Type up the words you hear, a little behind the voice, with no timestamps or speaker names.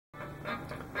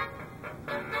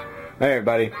Hey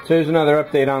everybody, so here's another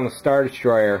update on the Star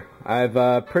Destroyer.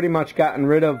 I've pretty much gotten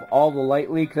rid of all the light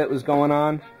leak that was going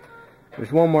on.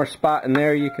 There's one more spot in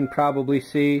there you can probably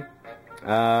see.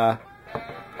 I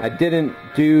didn't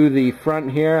do the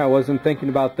front here, I wasn't thinking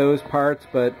about those parts,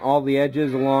 but all the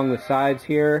edges along the sides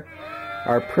here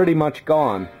are pretty much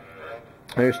gone.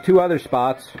 There's two other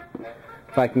spots,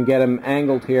 if I can get them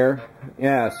angled here.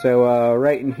 Yeah, so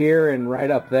right in here and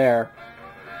right up there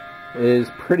is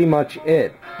pretty much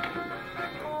it.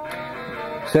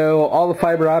 So all the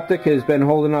fiber optic has been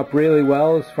holding up really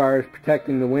well as far as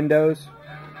protecting the windows.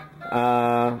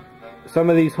 Some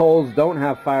of these holes don't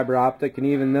have fiber optic, and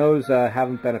even those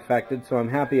haven't been affected, so I'm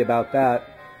happy about that.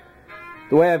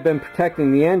 The way I've been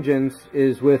protecting the engines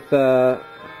is with the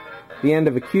end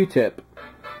of a Q-tip.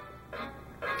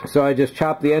 So I just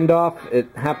chopped the end off. It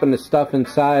happened to stuff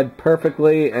inside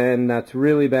perfectly, and that's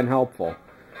really been helpful.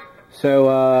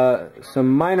 So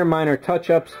some minor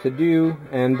touch-ups to do,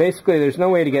 and basically there's no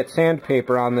way to get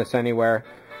sandpaper on this anywhere.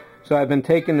 So I've been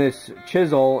taking this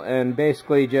chisel and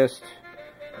basically just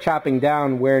chopping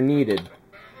down where needed.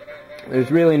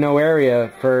 There's really no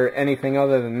area for anything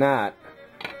other than that.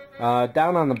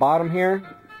 Down on the bottom here,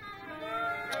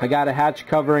 I got a hatch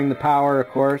covering the power, of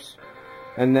course,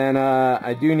 and then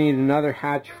I do need another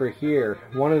hatch for here.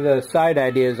 One of the side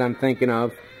ideas I'm thinking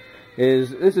of is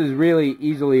this is really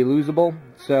easily losable,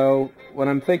 so what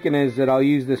I'm thinking is that I'll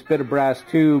use this bit of brass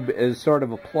tube as sort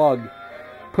of a plug,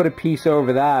 put a piece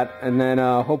over that, and then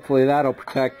hopefully that'll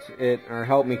protect it or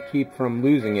help me keep from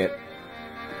losing it.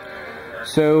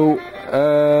 So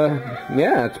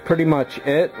yeah, that's pretty much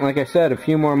it. Like I said, a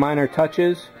few more minor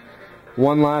touches,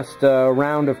 one last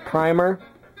round of primer,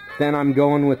 then I'm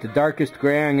going with the darkest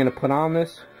gray I'm going to put on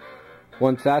this.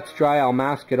 Once that's dry, I'll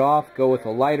mask it off, go with a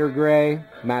lighter gray,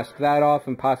 mask that off,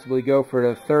 and possibly go for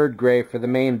the third gray for the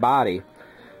main body.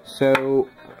 So,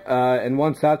 and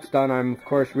once that's done, I'm of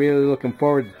course really looking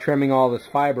forward to trimming all this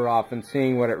fiber off and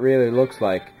seeing what it really looks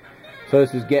like. So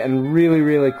this is getting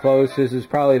really close. This is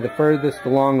probably the furthest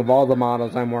along of all the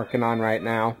models I'm working on right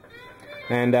now,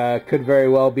 and could very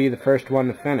well be the first one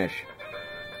to finish.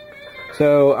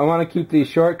 So I want to keep these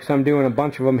short because I'm doing a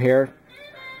bunch of them here.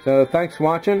 So thanks for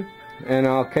watching, and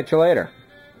I'll catch you later.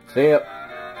 See ya.